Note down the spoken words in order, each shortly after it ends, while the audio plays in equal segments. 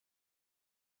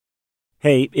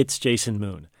Hey, it's Jason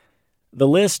Moon. The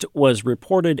List was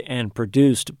reported and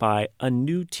produced by a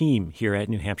new team here at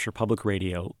New Hampshire Public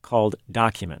Radio called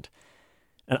Document.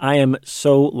 And I am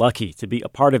so lucky to be a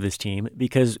part of this team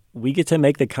because we get to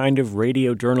make the kind of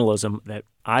radio journalism that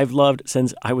I've loved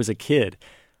since I was a kid.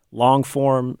 Long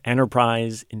form,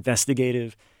 enterprise,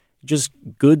 investigative, just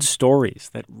good stories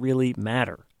that really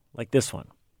matter, like this one.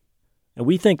 And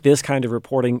we think this kind of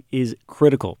reporting is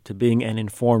critical to being an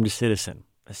informed citizen,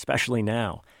 especially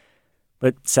now.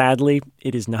 But sadly,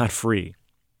 it is not free.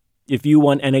 If you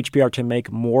want NHPR to make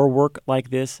more work like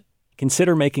this,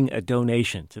 consider making a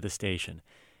donation to the station.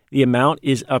 The amount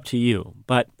is up to you,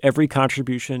 but every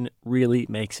contribution really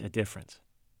makes a difference.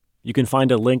 You can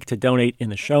find a link to donate in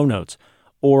the show notes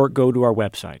or go to our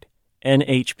website,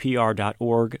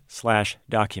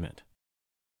 nhpr.org/document.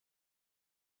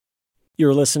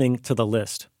 You're listening to The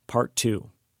List, Part 2.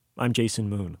 I'm Jason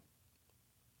Moon.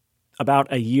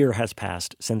 About a year has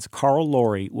passed since Carl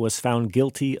Lorre was found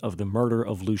guilty of the murder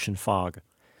of Lucian Fogg.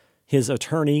 His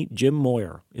attorney, Jim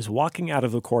Moyer, is walking out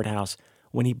of the courthouse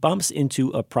when he bumps into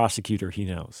a prosecutor he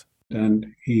knows. And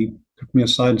he took me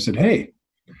aside and said, "Hey,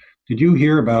 did you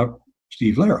hear about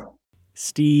Steve Laro?"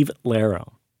 Steve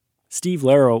Laro. Steve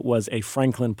Laro was a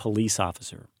Franklin police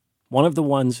officer, one of the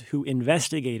ones who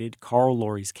investigated Carl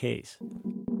Lorre's case.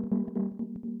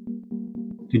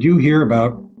 "Did you hear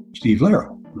about Steve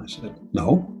Laro?" I said,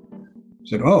 "No." He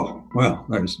said, "Oh, well,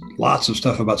 there's lots of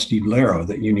stuff about Steve Laro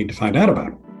that you need to find out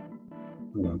about."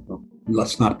 Well,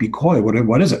 let's not be coy.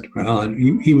 What is it? Well,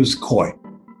 and he was coy.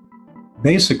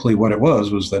 Basically, what it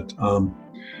was that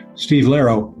Steve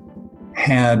Laro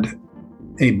had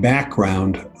a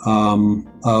background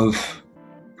of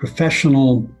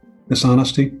professional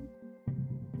dishonesty.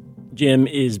 Jim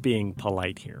is being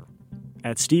polite here.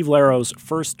 At Steve Laro's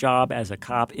first job as a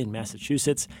cop in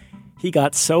Massachusetts, he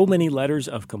got so many letters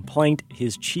of complaint,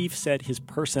 his chief said his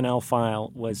personnel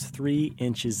file was 3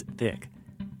 inches thick.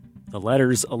 The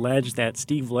letters alleged that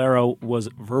Steve Laro was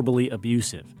verbally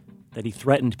abusive, that he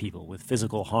threatened people with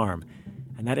physical harm,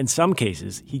 and that in some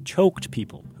cases he choked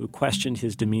people who questioned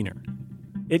his demeanor.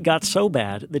 It got so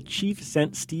bad, the chief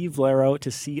sent Steve Laro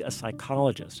to see a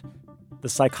psychologist. The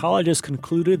psychologist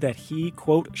concluded that he,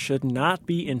 quote, should not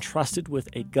be entrusted with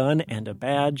a gun and a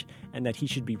badge, and that he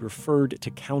should be referred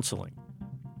to counseling.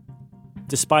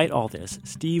 Despite all this,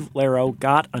 Steve Laro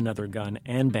got another gun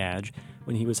and badge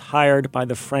when he was hired by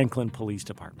the Franklin Police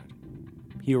Department.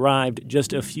 He arrived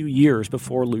just a few years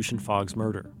before Lucian Fogg's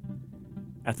murder.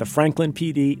 At the Franklin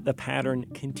PD, the pattern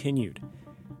continued.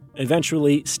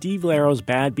 Eventually, Steve Laro's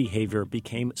bad behavior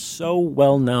became so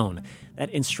well known that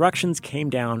instructions came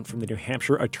down from the New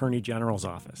Hampshire Attorney General's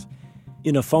office.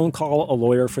 In a phone call, a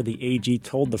lawyer for the AG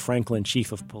told the Franklin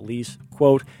chief of police,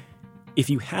 quote, "If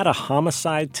you had a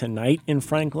homicide tonight in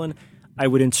Franklin, I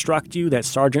would instruct you that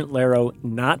Sergeant Laro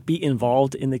not be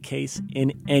involved in the case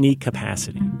in any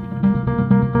capacity."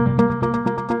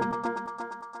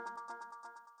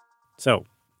 So,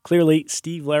 clearly,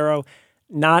 Steve Laro,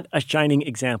 not a shining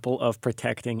example of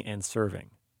protecting and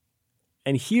serving.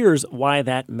 And here's why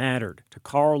that mattered to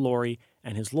Carl Lorre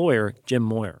and his lawyer, Jim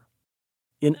Moyer.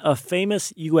 In a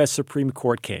famous U.S. Supreme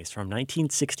Court case from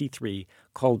 1963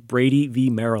 called Brady v.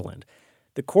 Maryland,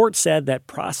 the court said that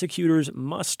prosecutors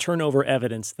must turn over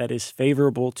evidence that is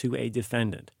favorable to a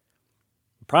defendant.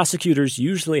 Prosecutors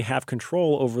usually have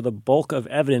control over the bulk of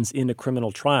evidence in a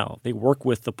criminal trial. They work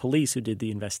with the police who did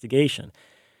the investigation.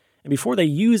 And before they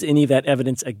use any of that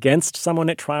evidence against someone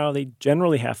at trial, they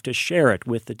generally have to share it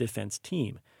with the defense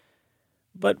team.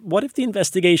 But what if the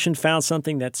investigation found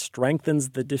something that strengthens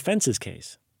the defense's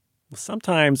case? Well,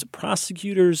 sometimes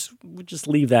prosecutors would just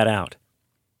leave that out.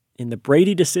 In the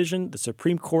Brady decision, the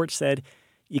Supreme Court said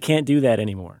you can't do that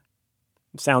anymore.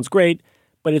 It sounds great,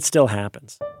 but it still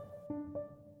happens.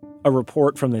 A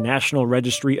report from the National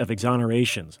Registry of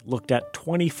Exonerations looked at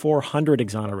 2,400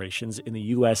 exonerations in the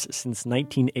U.S. since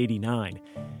 1989.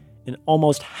 In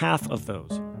almost half of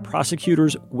those,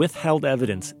 prosecutors withheld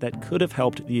evidence that could have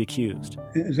helped the accused.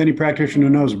 As any practitioner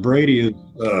knows, Brady is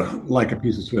like a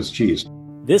piece of Swiss cheese.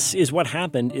 This is what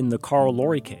happened in the Carl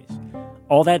Lorre case.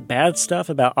 All that bad stuff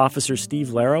about Officer Steve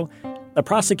Laro, the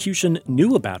prosecution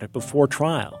knew about it before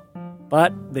trial.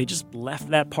 But they just left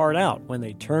that part out when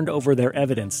they turned over their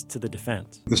evidence to the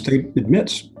defense. The state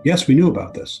admits, yes, we knew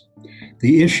about this.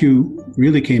 The issue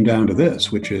really came down to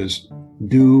this, which is,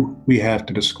 do we have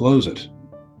to disclose it?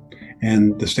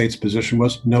 And the state's position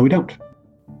was, no, we don't.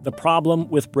 The problem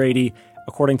with Brady,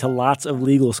 according to lots of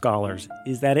legal scholars,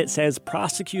 is that it says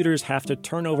prosecutors have to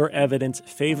turn over evidence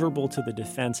favorable to the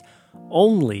defense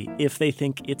only if they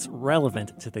think it's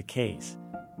relevant to the case.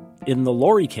 In the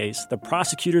Lori case, the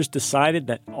prosecutors decided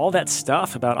that all that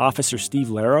stuff about Officer Steve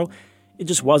Lero, it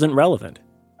just wasn't relevant,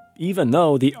 even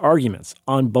though the arguments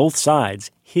on both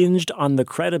sides hinged on the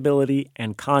credibility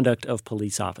and conduct of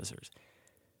police officers.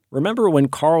 Remember when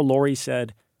Carl Lori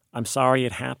said, "I'm sorry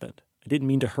it happened. I didn't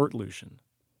mean to hurt Lucian."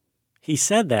 He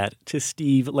said that to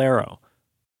Steve Lero.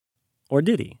 Or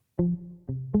did he?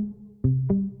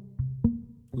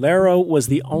 Lero was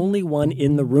the only one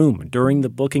in the room during the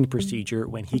booking procedure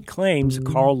when he claims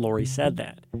Carl Lori said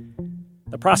that.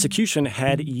 The prosecution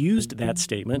had used that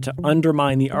statement to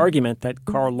undermine the argument that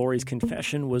Carl Lori's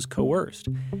confession was coerced.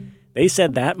 They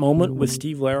said that moment with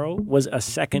Steve Lero was a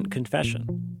second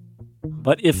confession.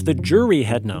 But if the jury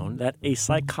had known that a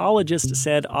psychologist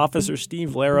said Officer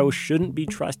Steve Lero shouldn't be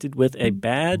trusted with a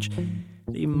badge,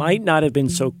 they might not have been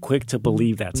so quick to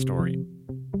believe that story.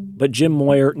 But Jim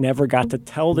Moyer never got to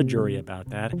tell the jury about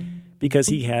that because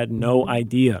he had no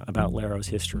idea about Lero's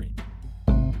history.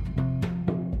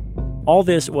 All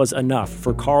this was enough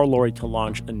for Carl Lori to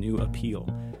launch a new appeal.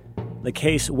 The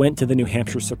case went to the New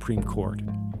Hampshire Supreme Court,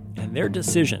 and their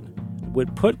decision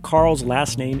would put Carl's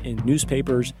last name in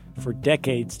newspapers for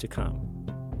decades to come.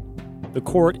 The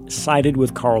court sided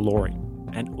with Carl Lori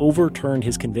and overturned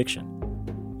his conviction.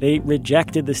 They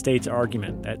rejected the state's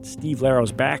argument that Steve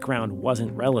Lero's background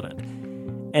wasn't relevant,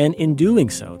 and in doing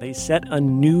so, they set a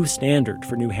new standard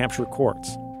for New Hampshire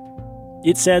courts.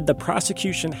 It said the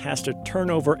prosecution has to turn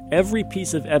over every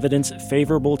piece of evidence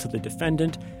favorable to the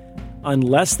defendant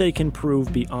unless they can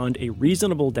prove beyond a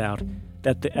reasonable doubt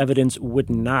that the evidence would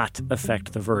not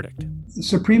affect the verdict. The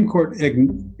Supreme Court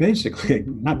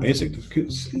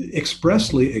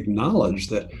expressly acknowledged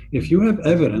that if you have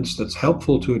evidence that's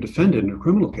helpful to a defendant in a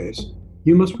criminal case,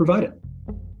 you must provide it.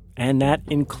 And that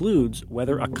includes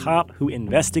whether a cop who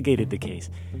investigated the case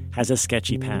has a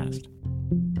sketchy past.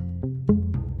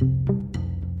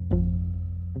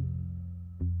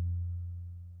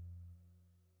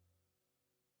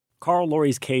 Carl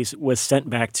Lori's case was sent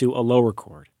back to a lower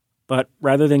court, but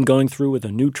rather than going through with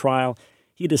a new trial,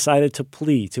 he decided to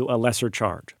plea to a lesser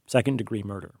charge, second-degree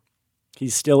murder.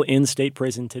 He's still in state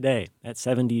prison today at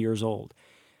 70 years old.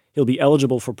 He'll be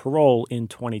eligible for parole in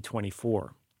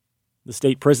 2024. The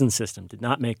state prison system did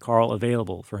not make Carl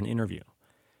available for an interview.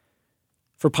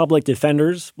 For public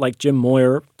defenders like Jim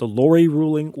Moyer, the Lori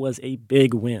ruling was a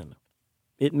big win.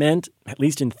 It meant, at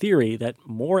least in theory, that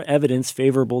more evidence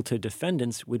favorable to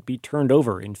defendants would be turned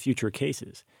over in future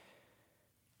cases.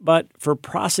 But for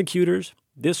prosecutors,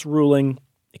 this ruling,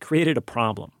 it created a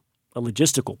problem, a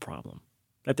logistical problem,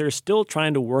 that they're still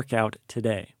trying to work out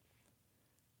today.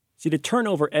 See, to turn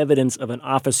over evidence of an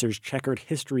officer's checkered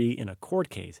history in a court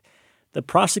case, the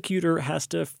prosecutor has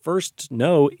to first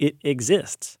know it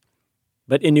exists.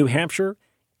 But in New Hampshire,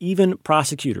 even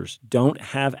prosecutors don't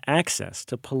have access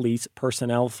to police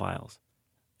personnel files.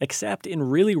 Except in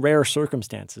really rare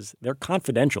circumstances, they're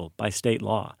confidential by state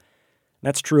law.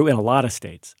 That's true in a lot of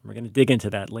states. We're going to dig into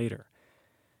that later.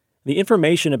 The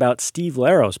information about Steve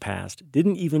Lero's past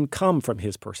didn't even come from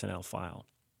his personnel file.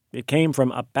 It came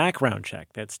from a background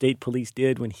check that state police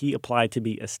did when he applied to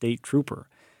be a state trooper.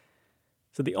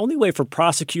 So the only way for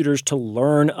prosecutors to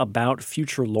learn about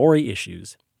future Lori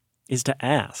issues is to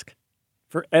ask.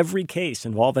 For every case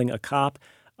involving a cop,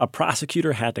 a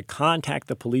prosecutor had to contact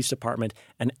the police department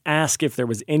and ask if there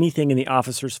was anything in the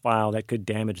officer's file that could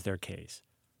damage their case.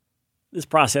 This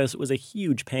process was a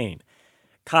huge pain.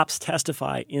 Cops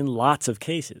testify in lots of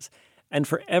cases, and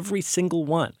for every single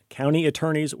one, county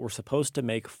attorneys were supposed to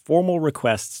make formal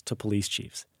requests to police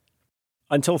chiefs.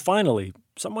 Until finally,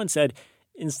 someone said,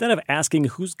 instead of asking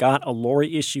who's got a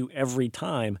Lori issue every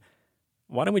time,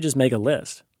 why don't we just make a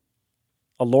list?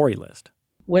 A Lori list.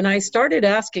 When I started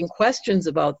asking questions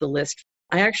about the list,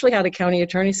 I actually had a county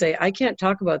attorney say, I can't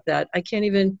talk about that. I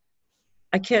can't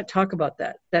talk about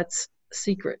that. That's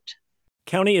secret.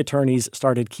 County attorneys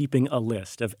started keeping a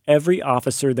list of every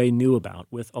officer they knew about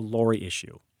with a Lori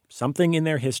issue, something in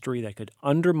their history that could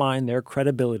undermine their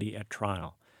credibility at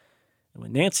trial. And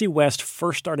when Nancy West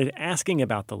first started asking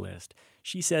about the list,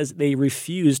 she says they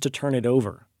refused to turn it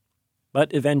over.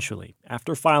 But eventually,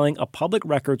 after filing a public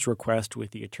records request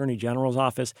with the Attorney General's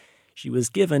office, she was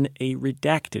given a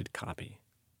redacted copy.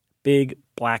 Big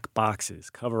black boxes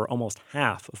cover almost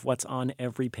half of what's on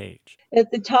every page. At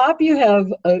the top, you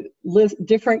have a list,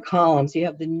 different columns. You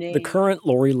have the name. The current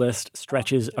Lori list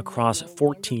stretches across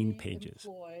 14 pages.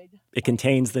 It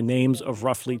contains the names of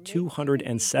roughly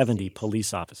 270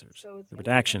 police officers. The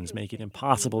redactions make it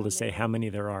impossible to say how many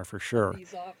there are for sure.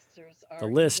 The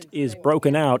list is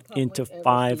broken out into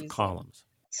 5 columns.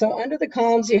 So under the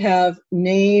columns, you have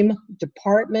name,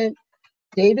 department,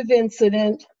 date of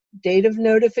incident, date of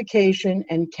notification,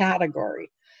 and category.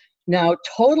 Now,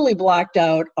 totally blacked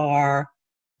out are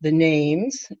the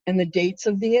names and the dates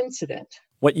of the incident.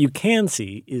 What you can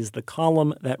see is the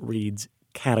column that reads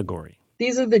category.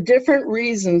 These are the different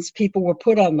reasons people were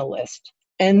put on the list,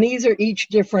 and these are each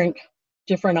different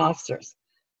officers.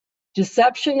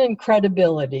 Deception and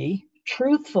credibility,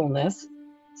 truthfulness,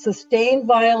 sustained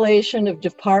violation of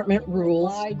department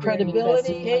rules,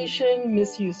 credibility,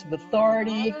 misuse of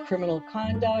authority, criminal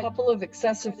conduct, couple of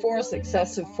excessive force,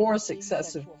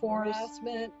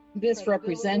 harassment,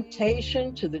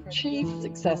 misrepresentation to the chief,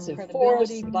 excessive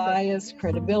force, bias,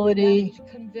 credibility,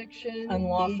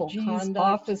 unlawful conduct,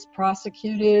 office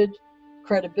prosecuted,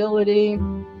 credibility.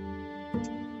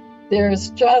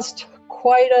 There's just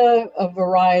quite a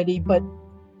variety, but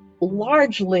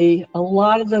largely a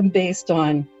lot of them based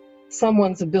on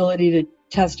someone's ability to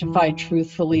testify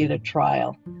truthfully at a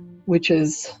trial, which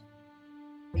is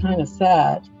kind of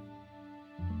sad.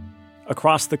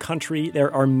 Across the country,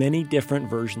 there are many different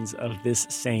versions of this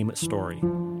same story.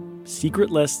 Secret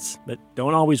lists that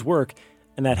don't always work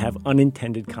and that have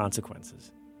unintended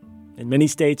consequences. In many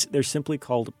states, they're simply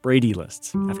called Brady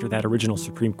lists, after that original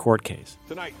Supreme Court case.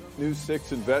 Tonight, News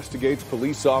 6 investigates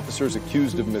police officers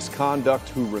accused of misconduct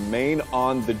who remain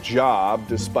on the job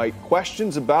despite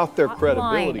questions about their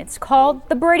credibility. It's called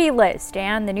the Brady List,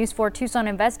 and the News 4 Tucson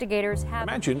investigators have...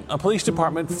 Imagine a police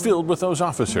department filled with those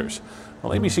officers.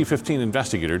 Well, ABC 15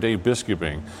 investigator Dave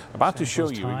Biskuping about to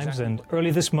show you exactly. And early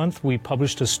this month, we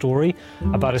published a story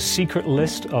about a secret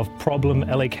list of problem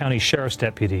LA County Sheriff's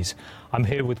deputies. I'm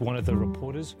here with one of the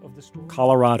reporters of the story.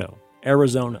 Colorado,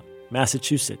 Arizona,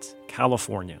 Massachusetts,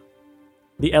 California.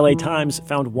 The LA Times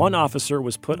found one officer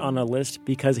was put on a list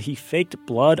because he faked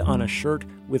blood on a shirt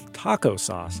with taco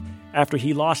sauce after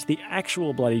he lost the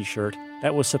actual bloody shirt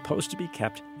that was supposed to be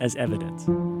kept as evidence.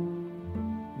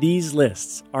 These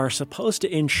lists are supposed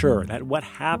to ensure that what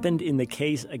happened in the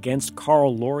case against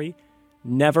Carl Lori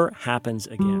never happens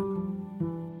again.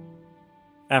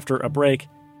 After a break,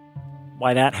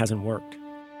 why that hasn't worked.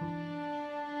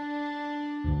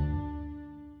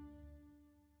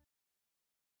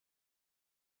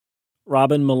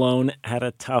 Robin Malone had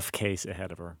a tough case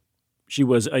ahead of her. She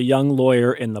was a young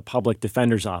lawyer in the public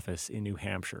defender's office in New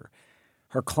Hampshire.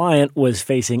 Her client was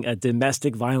facing a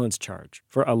domestic violence charge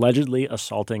for allegedly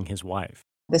assaulting his wife.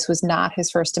 This was not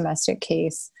his first domestic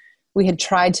case. We had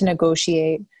tried to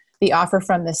negotiate. The offer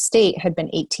from the state had been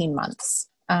 18 months.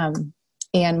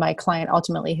 And my client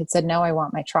ultimately had said, no, I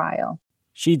want my trial.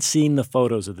 She'd seen the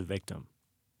photos of the victim.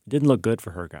 It didn't look good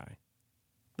for her guy.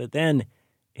 But then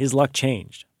his luck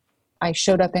changed. I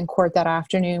showed up in court that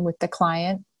afternoon with the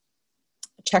client,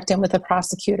 checked in with the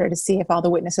prosecutor to see if all the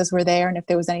witnesses were there and if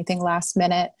there was anything last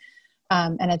minute.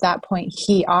 And at that point,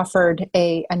 he offered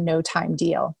a no-time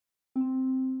deal.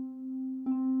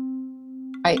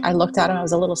 I looked at him. I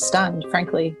was a little stunned,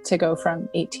 frankly, to go from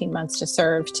 18 months to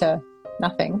serve to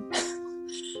nothing.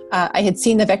 I had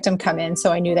seen the victim come in,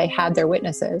 so I knew they had their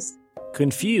witnesses.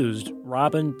 Confused,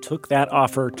 Robin took that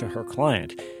offer to her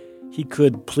client. He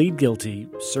could plead guilty,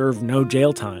 serve no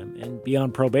jail time, and be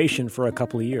on probation for a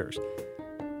couple of years.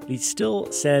 But he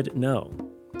still said no.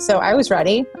 So I was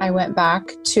ready. I went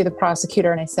back to the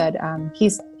prosecutor and I said,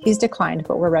 he's declined,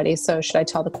 but we're ready. So should I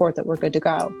tell the court that we're good to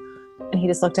go? And he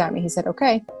just looked at me. He said,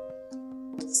 okay.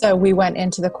 So we went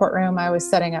into the courtroom. I was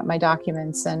setting up my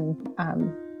documents and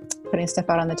putting stuff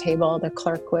out on the table. The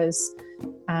clerk was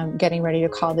getting ready to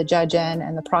call the judge in,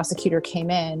 and the prosecutor came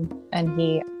in and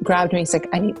he grabbed me. He's like,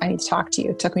 I need to talk to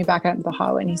you. Took me back out into the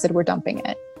hallway and he said, we're dumping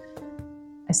it.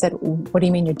 I said, what do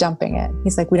you mean you're dumping it?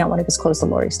 He's like, we don't want to disclose the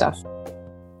Lori stuff.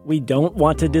 We don't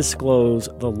want to disclose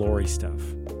the Lori stuff.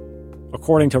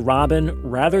 According to Robin,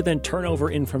 rather than turn over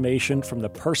information from the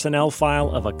personnel file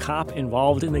of a cop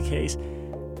involved in the case,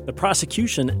 the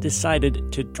prosecution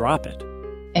decided to drop it.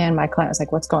 And my client was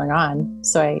like, what's going on?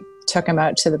 So I took him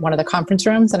out to one of the conference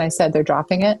rooms and I said, they're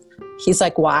dropping it. He's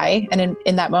like, why? And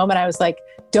in that moment, I was like,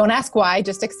 don't ask why,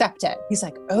 just accept it. He's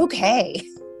like, okay.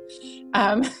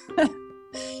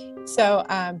 So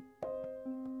I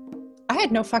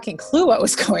had no fucking clue what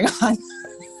was going on.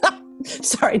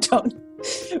 Sorry,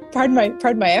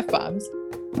 pardon my F-bombs.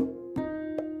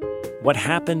 What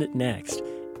happened next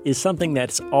is something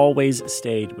that's always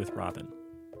stayed with Robin.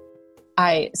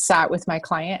 I sat with my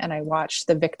client and I watched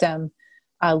the victim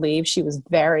leave. She was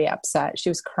very upset. She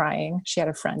was crying. She had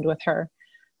a friend with her.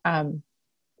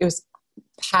 It was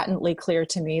patently clear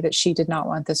to me that she did not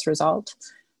want this result.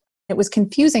 It was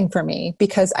confusing for me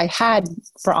because I had,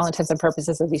 for all intents and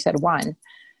purposes, as you said, won.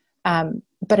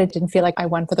 But it didn't feel like I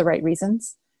won for the right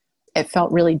reasons. It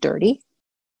felt really dirty.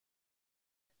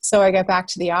 So I got back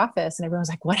to the office and everyone was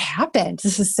like, what happened?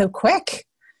 This is so quick.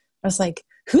 I was like,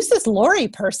 who's this Lori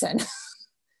person? And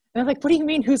they're like, what do you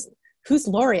mean? Who's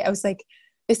Lori? I was like,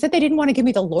 they said they didn't want to give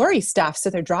me the Lori stuff. So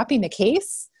they're dropping the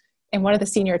case. And one of the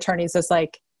senior attorneys was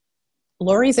like,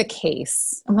 Lori's a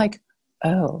case. I'm like,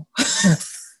 oh.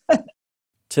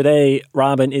 Today,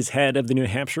 Robin is head of the New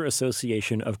Hampshire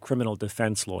Association of Criminal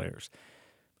Defense Lawyers.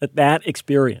 But that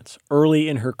experience early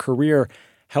in her career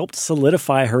helped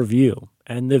solidify her view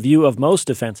and the view of most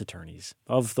defense attorneys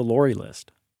of the Lori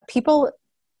list. People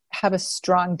have a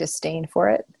strong disdain for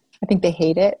it. I think they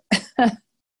hate it.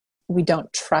 We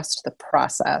don't trust the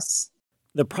process.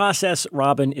 The process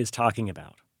Robin is talking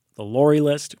about, the Lori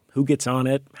list, who gets on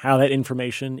it, how that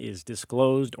information is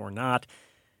disclosed or not,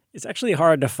 it's actually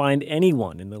hard to find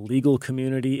anyone in the legal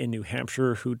community in New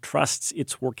Hampshire who trusts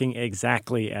it's working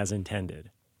exactly as intended,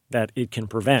 that it can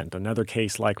prevent another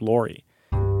case like Lori.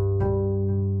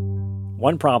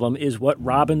 One problem is what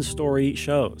Robin's story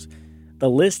shows. The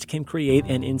list can create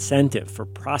an incentive for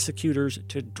prosecutors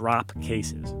to drop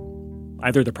cases.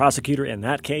 Either the prosecutor in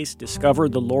that case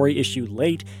discovered the Lori issue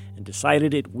late and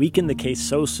decided it weakened the case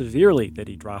so severely that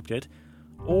he dropped it,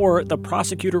 or the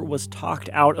prosecutor was talked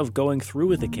out of going through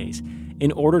with the case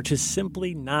in order to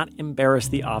simply not embarrass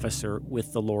the officer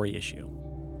with the Lori issue.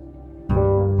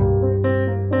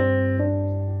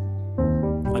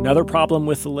 Another problem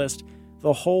with the list,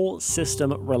 the whole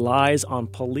system relies on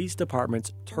police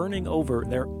departments turning over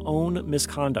their own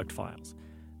misconduct files.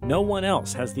 No one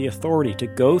else has the authority to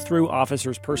go through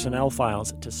officers' personnel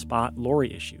files to spot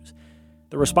Lori issues.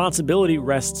 The responsibility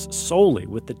rests solely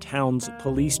with the town's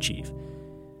police chief.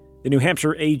 The New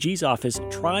Hampshire AG's office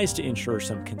tries to ensure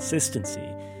some consistency.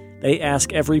 They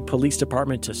ask every police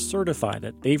department to certify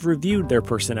that they've reviewed their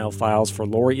personnel files for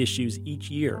Lori issues each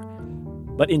year.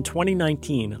 But in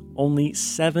 2019, only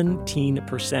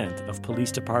 17% of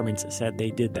police departments said they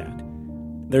did that.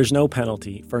 There's no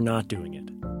penalty for not doing it.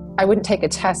 I wouldn't take a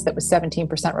test that was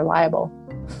 17% reliable,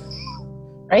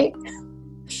 right?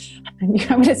 I'm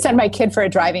going to send my kid for a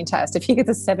driving test. If he gets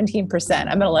a 17%, I'm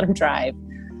going to let him drive.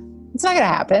 It's not going to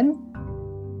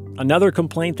happen. Another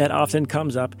complaint that often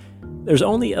comes up, there's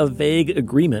only a vague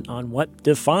agreement on what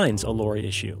defines a Lori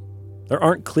issue. There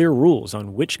aren't clear rules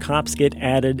on which cops get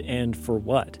added and for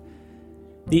what.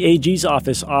 The AG's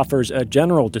office offers a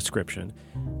general description: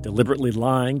 deliberately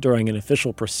lying during an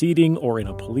official proceeding or in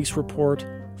a police report,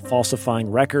 falsifying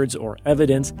records or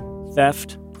evidence,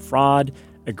 theft, fraud,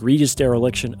 egregious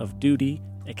dereliction of duty,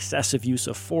 excessive use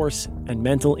of force, and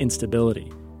mental instability.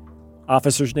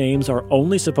 Officers' names are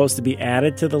only supposed to be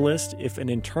added to the list if an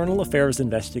internal affairs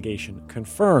investigation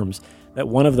confirms that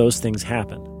one of those things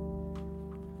happened.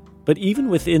 But even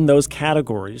within those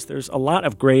categories, there's a lot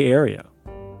of gray area.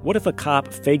 What if a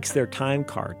cop fakes their time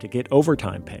card to get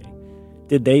overtime pay?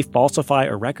 Did they falsify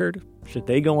a record? Should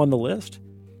they go on the list?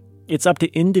 It's up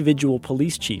to individual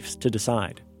police chiefs to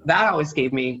decide. That always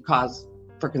gave me cause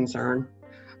for concern,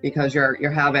 because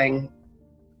you're having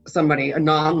somebody, a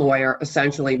non-lawyer,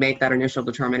 essentially make that initial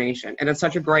determination. And it's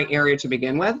such a gray area to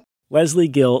begin with. Leslie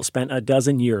Gill spent a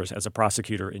dozen years as a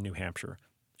prosecutor in New Hampshire.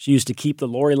 She used to keep the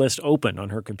Lori list open on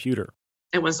her computer.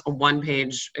 It was a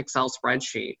one-page Excel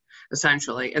spreadsheet,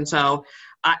 essentially. And so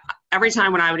every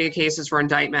time when I would get cases for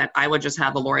indictment, I would just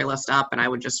have the Lori list up and I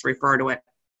would just refer to it.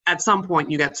 At some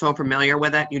point, you get so familiar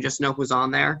with it, you just know who's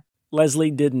on there.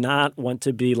 Leslie did not want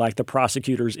to be like the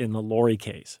prosecutors in the Lori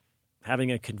case.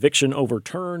 Having a conviction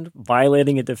overturned,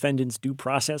 violating a defendant's due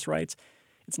process rights,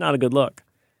 it's not a good look.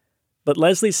 But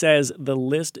Leslie says the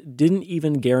list didn't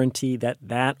even guarantee that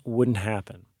that wouldn't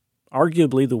happen.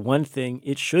 Arguably the one thing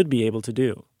it should be able to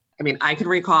do. I mean, I can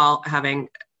recall having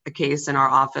a case in our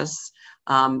office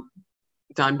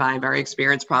done by very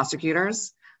experienced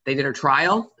prosecutors. They did a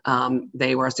trial.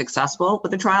 They were successful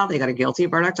with the trial. They got a guilty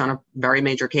verdict on a very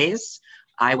major case.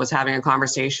 I was having a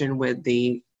conversation with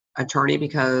the attorney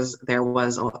because there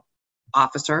was an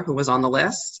officer who was on the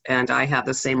list, and I had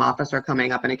the same officer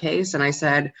coming up in a case. And I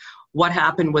said, what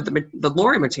happened with the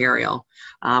Lori material?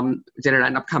 Did it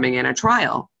end up coming in a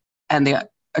trial? And the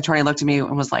attorney looked at me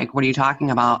and was like, what are you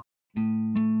talking about?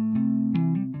 I'm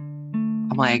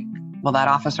like, well, that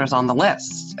officer's on the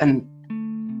list. And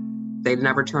they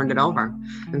never turned it over.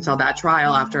 And so that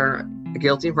trial, after a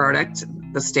guilty verdict,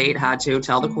 the state had to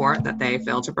tell the court that they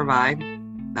failed to provide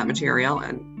that material,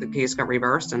 and the case got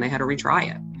reversed and they had to retry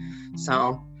it.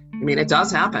 So, I mean, it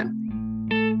does happen.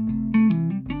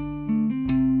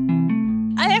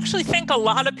 I actually think a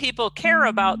lot of people care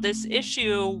about this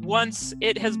issue once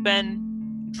it has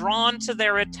been drawn to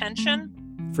their attention.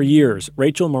 For years,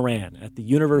 Rachel Moran at the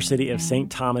University of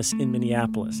St. Thomas in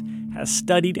Minneapolis has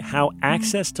studied how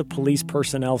access to police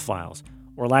personnel files,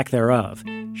 or lack thereof,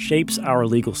 shapes our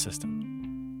legal system.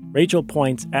 Rachel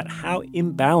points at how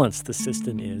imbalanced the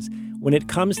system is when it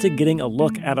comes to getting a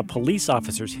look at a police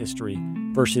officer's history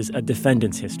versus a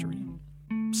defendant's history.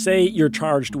 Say you're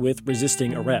charged with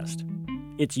resisting arrest.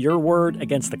 It's your word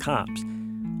against the cops.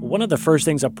 One of the first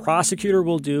things a prosecutor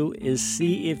will do is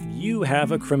see if you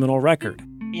have a criminal record.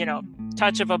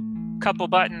 Touch of a couple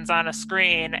buttons on a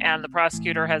screen and the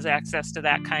prosecutor has access to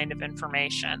that kind of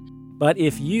information. But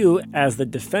if you, as the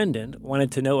defendant,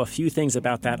 wanted to know a few things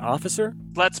about that officer,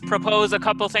 let's propose a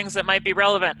couple things that might be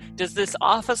relevant. Does this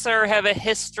officer have a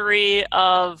history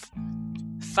of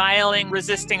filing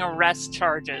resisting arrest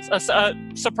charges? A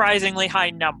surprisingly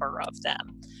high number of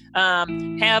them.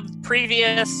 Have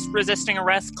previous resisting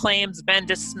arrest claims been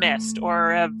dismissed,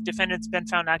 or have defendants been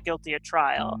found not guilty at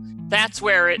trial? That's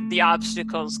where the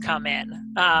obstacles come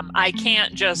in. I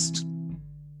can't just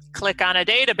click on a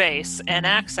database and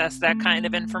access that kind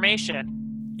of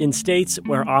information. In states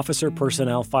where officer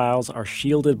personnel files are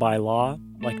shielded by law,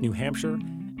 like New Hampshire,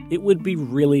 it would be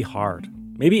really hard,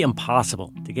 maybe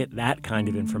impossible, to get that kind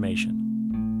of information.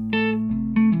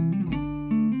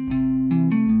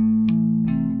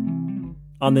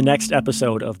 On the next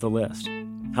episode of The List,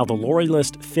 how the Lori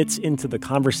List fits into the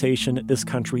conversation this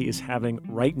country is having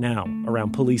right now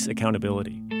around police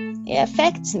accountability. It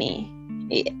affects me.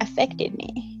 It affected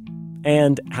me.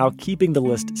 And how keeping the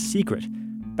list secret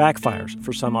backfires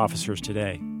for some officers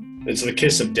today. It's the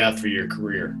kiss of death for your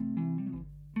career.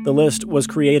 The List was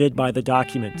created by the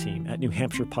Document team at New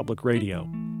Hampshire Public Radio.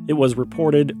 It was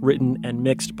reported, written, and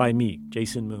mixed by me,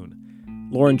 Jason Moon.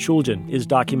 Lauren Chulgin is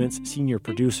Document's senior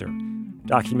producer.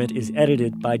 Document is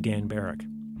edited by Dan Barrick.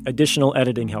 Additional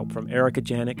editing help from Erica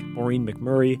Janik, Maureen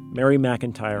McMurray, Mary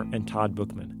McIntyre, and Todd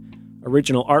Bookman.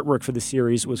 Original artwork for the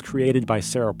series was created by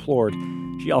Sarah Plord.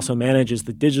 She also manages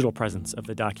the digital presence of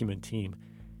the Document team.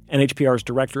 NHPR's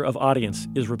Director of Audience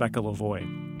is Rebecca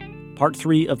Lavoie. Part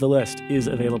 3 of The List is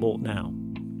available now.